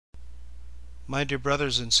My dear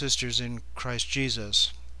brothers and sisters in Christ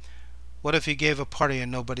Jesus, what if you gave a party and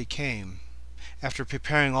nobody came? After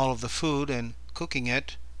preparing all of the food and cooking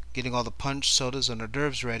it, getting all the punch, sodas, and hors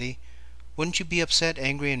d'oeuvres ready, wouldn't you be upset,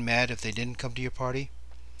 angry, and mad if they didn't come to your party?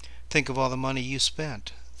 Think of all the money you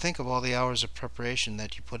spent. Think of all the hours of preparation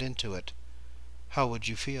that you put into it. How would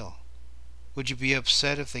you feel? Would you be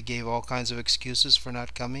upset if they gave all kinds of excuses for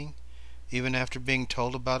not coming, even after being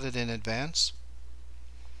told about it in advance?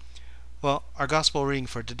 Well, our gospel reading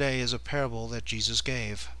for today is a parable that Jesus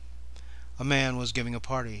gave. A man was giving a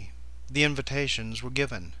party. The invitations were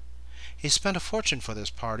given. He spent a fortune for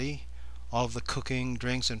this party. All of the cooking,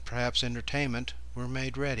 drinks, and perhaps entertainment were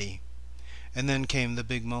made ready. And then came the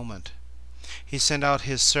big moment. He sent out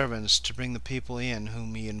his servants to bring the people in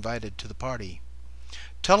whom he invited to the party.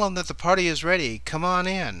 "Tell them that the party is ready. Come on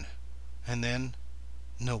in." And then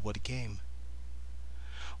nobody came.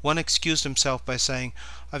 One excused himself by saying,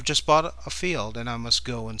 "I've just bought a field and I must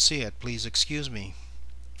go and see it. Please excuse me."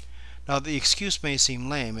 Now the excuse may seem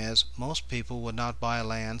lame, as most people would not buy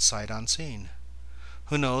land sight unseen.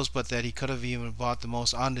 Who knows but that he could have even bought the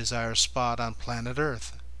most undesirable spot on planet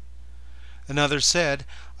Earth. Another said,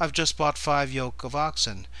 "I've just bought 5 yoke of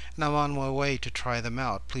oxen, and I'm on my way to try them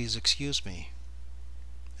out. Please excuse me."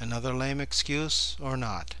 Another lame excuse, or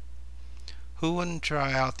not? Who wouldn't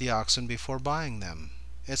try out the oxen before buying them?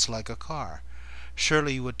 It's like a car.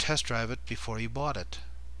 Surely you would test drive it before you bought it.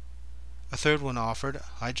 A third one offered,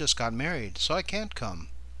 "I just got married, so I can't come."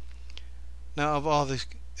 Now, of all the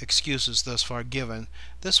excuses thus far given,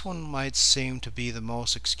 this one might seem to be the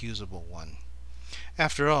most excusable one.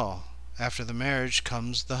 After all, after the marriage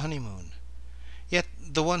comes the honeymoon. Yet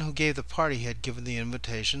the one who gave the party had given the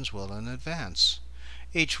invitations well in advance.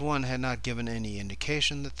 Each one had not given any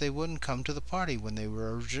indication that they wouldn't come to the party when they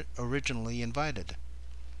were originally invited.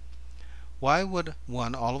 Why would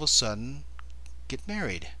one all of a sudden get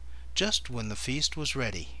married, just when the feast was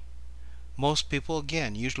ready? Most people,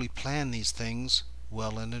 again, usually plan these things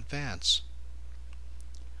well in advance.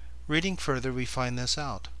 Reading further, we find this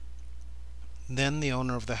out. Then the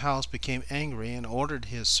owner of the house became angry and ordered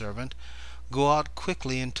his servant, "Go out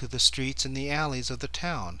quickly into the streets and the alleys of the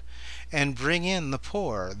town, and bring in the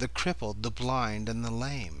poor, the crippled, the blind, and the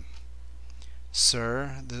lame."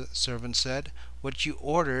 "Sir," the servant said, "what you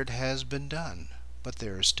ordered has been done, but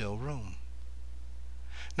there is still room."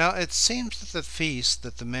 Now it seems that the feast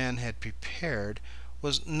that the man had prepared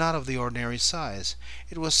was not of the ordinary size.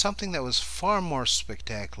 It was something that was far more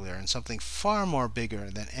spectacular and something far more bigger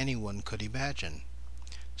than anyone could imagine.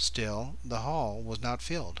 Still, the hall was not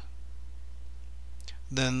filled.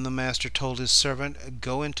 Then the master told his servant,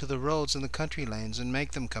 "Go into the roads and the country lanes and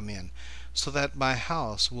make them come in, so that my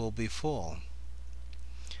house will be full."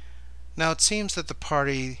 Now it seems that the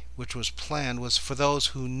party which was planned was for those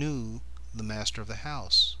who knew the master of the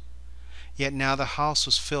house. Yet now the house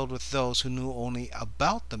was filled with those who knew only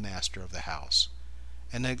about the master of the house,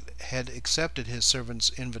 and had accepted his servant's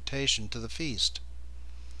invitation to the feast.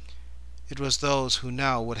 It was those who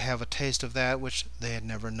now would have a taste of that which they had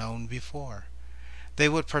never known before. They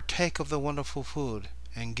would partake of the wonderful food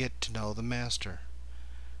and get to know the master.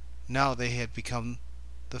 Now they had become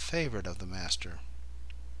the favorite of the master.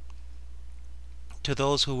 To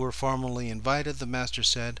those who were formally invited, the master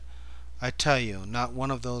said, "I tell you, not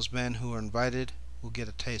one of those men who are invited will get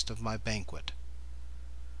a taste of my banquet."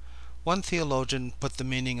 One theologian put the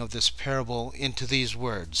meaning of this parable into these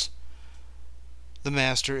words: "The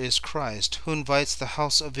master is Christ, who invites the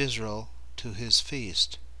house of Israel to his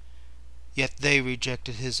feast. Yet they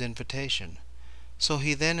rejected his invitation. So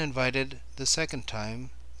he then invited the second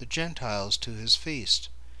time the Gentiles to his feast,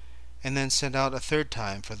 and then sent out a third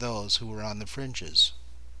time for those who were on the fringes."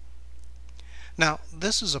 Now,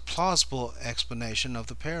 this is a plausible explanation of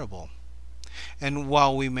the parable. And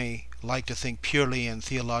while we may like to think purely in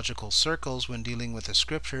theological circles when dealing with the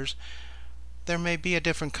Scriptures, there may be a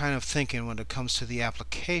different kind of thinking when it comes to the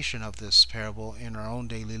application of this parable in our own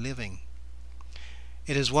daily living.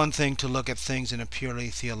 It is one thing to look at things in a purely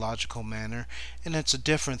theological manner, and it's a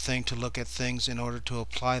different thing to look at things in order to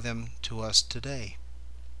apply them to us today.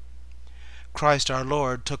 Christ our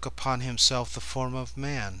Lord took upon himself the form of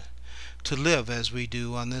man, to live as we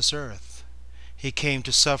do on this earth. He came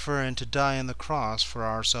to suffer and to die on the cross for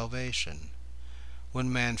our salvation.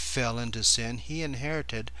 When man fell into sin, he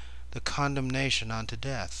inherited the condemnation unto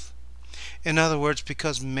death. In other words,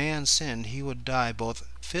 because man sinned, he would die both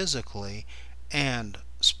physically and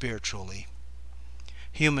spiritually.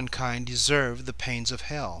 Humankind deserved the pains of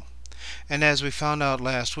hell. And as we found out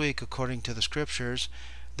last week, according to the Scriptures,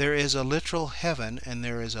 there is a literal heaven and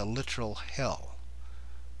there is a literal hell.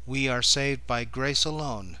 We are saved by grace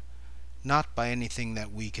alone, not by anything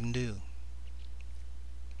that we can do.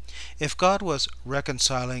 If God was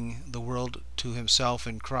reconciling the world to himself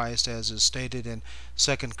in Christ, as is stated in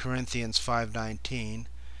 2 Corinthians 5:19,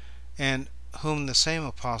 and whom the same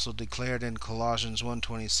apostle declared in Colossians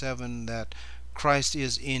 1:27 that Christ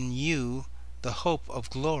is in you, the hope of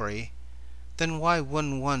glory, then why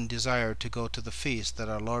wouldn't one desire to go to the feast that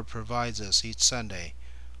our Lord provides us each Sunday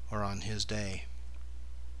or on his day?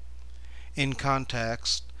 In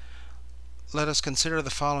context, let us consider the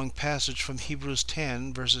following passage from Hebrews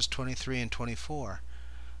 10, verses 23 and 24.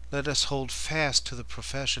 Let us hold fast to the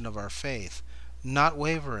profession of our faith, not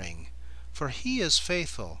wavering, for he is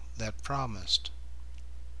faithful that promised.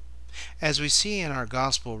 As we see in our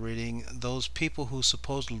gospel reading, those people who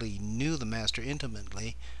supposedly knew the Master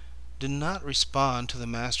intimately did not respond to the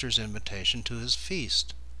Master's invitation to his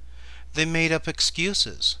feast. They made up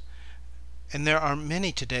excuses, and there are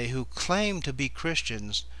many today who claim to be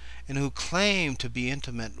Christians and who claim to be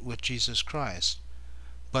intimate with Jesus Christ,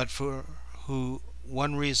 but for who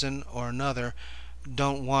one reason or another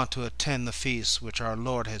don't want to attend the feast which our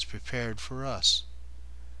Lord has prepared for us.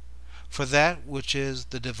 For that which is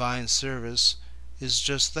the divine service is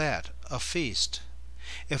just that, a feast.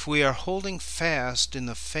 If we are holding fast in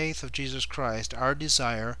the faith of Jesus Christ, our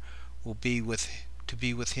desire will be to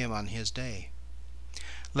be with him on his day.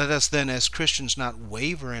 Let us then as Christians not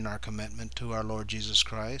waver in our commitment to our Lord Jesus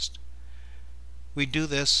Christ. We do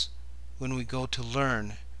this when we go to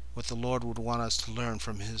learn what the Lord would want us to learn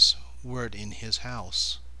from his word in his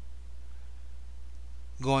house.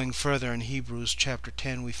 Going further in Hebrews chapter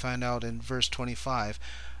 10, we find out in verse 25,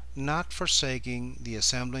 not forsaking the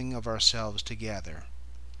assembling of ourselves together.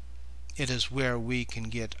 It is where we can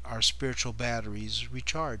get our spiritual batteries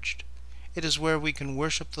recharged. It is where we can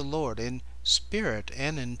worship the Lord in spirit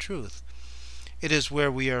and in truth. It is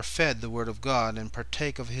where we are fed the Word of God and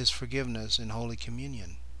partake of his forgiveness in Holy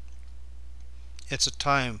Communion. It's a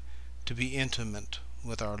time to be intimate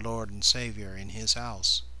with our Lord and Savior in his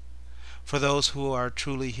house. For those who are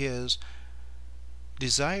truly his,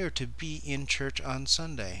 desire to be in church on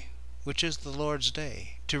Sunday, which is the Lord's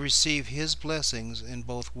day, to receive his blessings in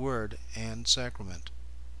both word and sacrament.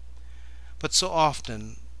 But so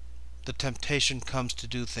often the temptation comes to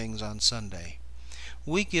do things on Sunday.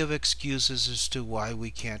 We give excuses as to why we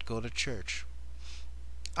can't go to church.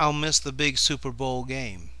 I'll miss the big Super Bowl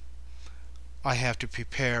game. I have to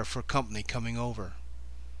prepare for company coming over.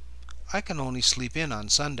 I can only sleep in on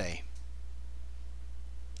Sunday.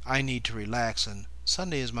 I need to relax, and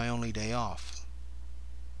Sunday is my only day off.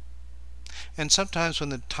 And sometimes when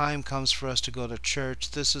the time comes for us to go to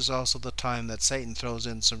church, this is also the time that Satan throws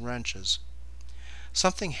in some wrenches.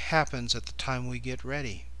 Something happens at the time we get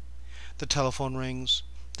ready. The telephone rings,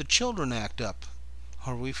 the children act up,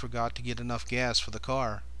 or we forgot to get enough gas for the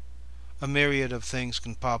car. A myriad of things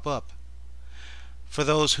can pop up. For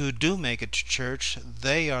those who do make it to church,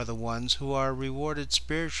 they are the ones who are rewarded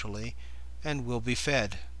spiritually and will be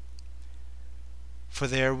fed. For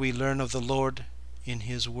there we learn of the Lord in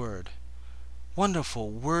his word. Wonderful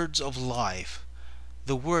words of life,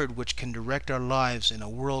 the word which can direct our lives in a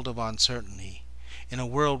world of uncertainty, in a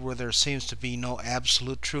world where there seems to be no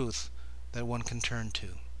absolute truth that one can turn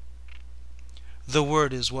to. The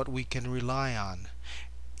Word is what we can rely on.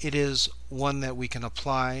 It is one that we can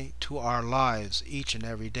apply to our lives each and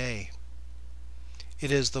every day.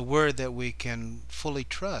 It is the Word that we can fully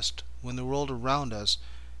trust when the world around us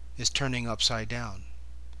is turning upside down.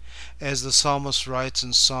 As the psalmist writes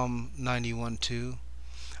in Psalm 91:2,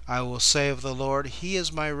 I will say of the Lord, he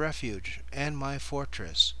is my refuge and my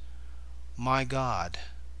fortress, my God,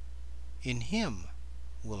 in him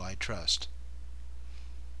will I trust.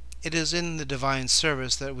 It is in the divine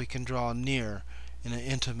service that we can draw near in an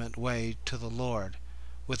intimate way to the Lord,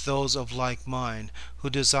 with those of like mind who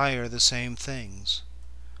desire the same things.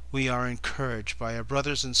 We are encouraged by our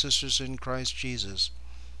brothers and sisters in Christ Jesus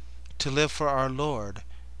to live for our Lord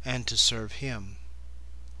and to serve him.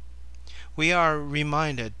 We are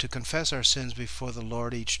reminded to confess our sins before the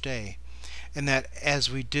Lord each day, and that as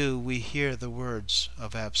we do, we hear the words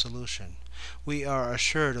of absolution. We are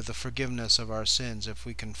assured of the forgiveness of our sins if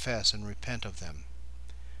we confess and repent of them.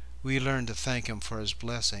 We learn to thank him for his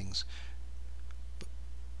blessings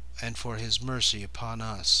and for his mercy upon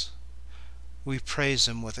us. We praise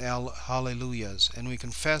him with hallelujahs, and we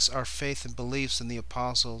confess our faith and beliefs in the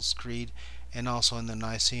Apostles' Creed and also in the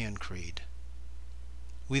Nicene Creed.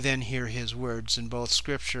 We then hear his words in both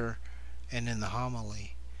Scripture and in the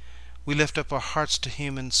homily. We lift up our hearts to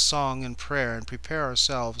him in song and prayer and prepare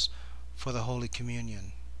ourselves for the Holy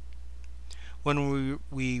Communion. When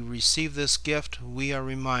we receive this gift, we are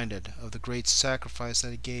reminded of the great sacrifice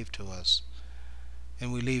that He gave to us,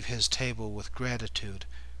 and we leave His table with gratitude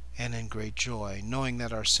and in great joy, knowing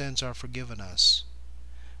that our sins are forgiven us.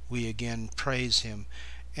 We again praise Him,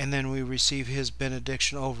 and then we receive His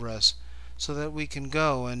benediction over us, so that we can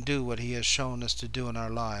go and do what He has shown us to do in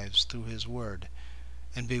our lives through His Word,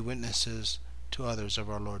 and be witnesses to others of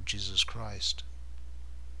our Lord Jesus Christ.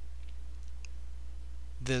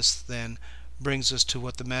 This, then, brings us to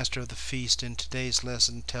what the Master of the Feast in today's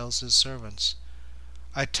lesson tells His servants.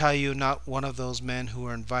 I tell you, not one of those men who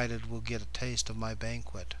are invited will get a taste of my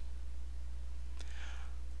banquet.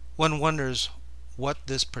 One wonders what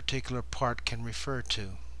this particular part can refer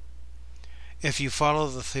to. If you follow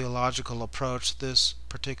the theological approach, this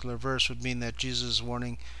particular verse would mean that Jesus is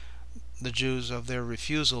warning the Jews of their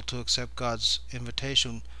refusal to accept God's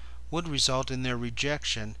invitation would result in their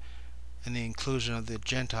rejection and the inclusion of the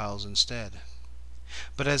Gentiles instead.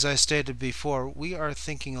 But as I stated before, we are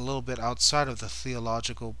thinking a little bit outside of the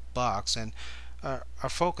theological box and are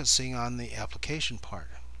focusing on the application part.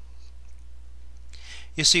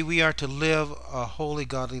 You see, we are to live a holy,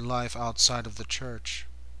 godly life outside of the church.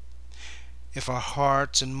 If our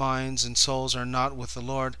hearts and minds and souls are not with the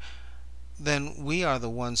Lord, then we are the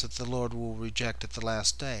ones that the Lord will reject at the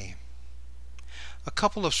last day. A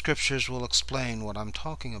couple of scriptures will explain what I'm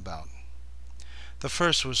talking about. The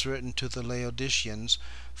first was written to the Laodiceans,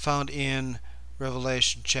 found in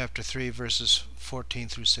Revelation chapter 3, verses 14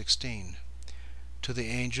 through 16. To the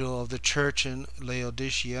angel of the church in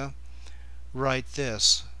Laodicea, write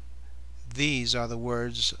this: These are the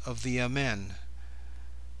words of the Amen,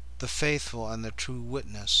 the faithful and the true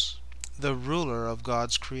witness, the ruler of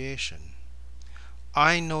God's creation.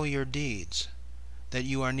 I know your deeds, that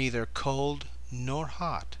you are neither cold nor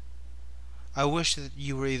hot. I wish that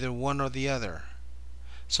you were either one or the other.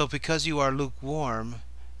 So because you are lukewarm,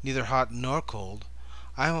 neither hot nor cold,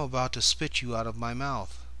 I am about to spit you out of my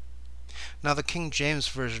mouth. Now the King James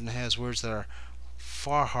Version has words that are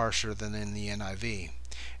far harsher than in the NIV.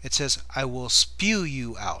 It says, I will spew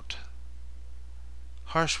you out.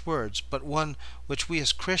 Harsh words, but one which we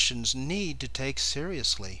as Christians need to take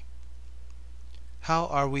seriously. How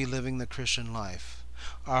are we living the Christian life?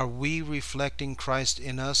 Are we reflecting Christ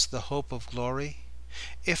in us, the hope of glory?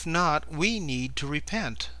 If not, we need to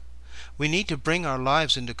repent. We need to bring our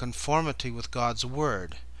lives into conformity with God's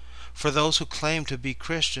Word. For those who claim to be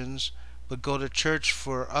Christians but go to church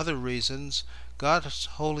for other reasons, God's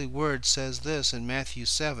holy Word says this in Matthew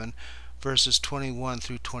 7, verses 21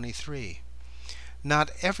 through 23.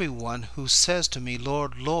 Not everyone who says to me,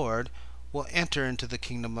 Lord, Lord, will enter into the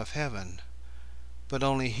kingdom of heaven, but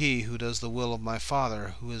only he who does the will of my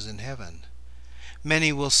Father who is in heaven.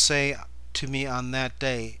 Many will say to me on that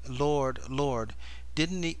day, Lord, Lord,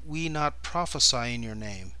 didn't we not prophesy in your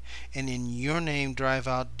name, and in your name drive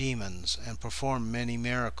out demons, and perform many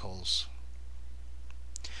miracles?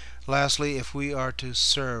 Lastly, if we are to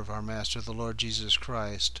serve our Master, the Lord Jesus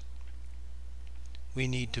Christ, we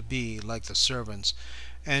need to be like the servants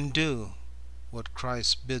and do what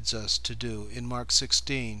Christ bids us to do in Mark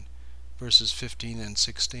 16, verses 15 and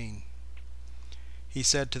 16. He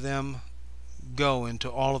said to them, Go into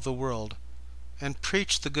all of the world and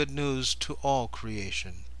preach the good news to all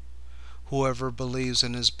creation. Whoever believes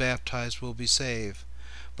and is baptized will be saved,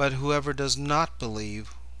 but whoever does not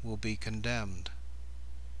believe will be condemned.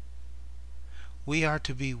 We are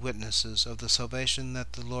to be witnesses of the salvation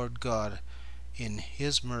that the Lord God, in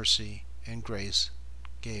His mercy and grace,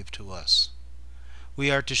 gave to us. We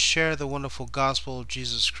are to share the wonderful gospel of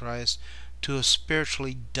Jesus Christ to a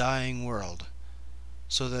spiritually dying world,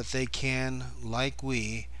 so that they can, like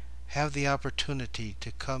we, have the opportunity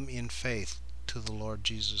to come in faith to the Lord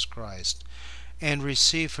Jesus Christ and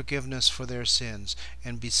receive forgiveness for their sins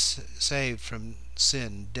and be saved from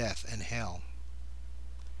sin, death, and hell.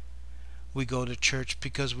 We go to church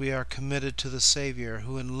because we are committed to the Savior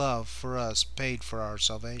who in love for us paid for our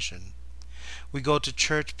salvation. We go to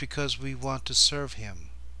church because we want to serve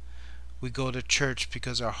Him. We go to church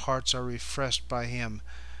because our hearts are refreshed by Him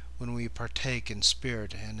when we partake in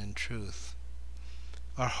spirit and in truth.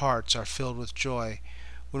 Our hearts are filled with joy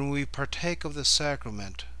when we partake of the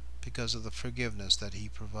sacrament because of the forgiveness that He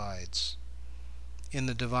provides. In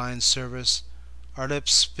the divine service, our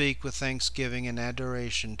lips speak with thanksgiving and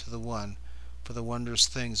adoration to the One for the wondrous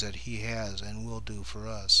things that He has and will do for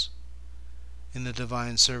us. In the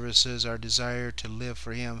divine services, our desire to live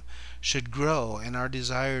for Him should grow, and our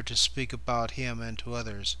desire to speak about Him and to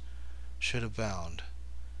others should abound.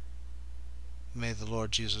 May the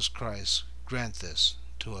Lord Jesus Christ grant this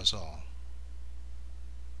to us all.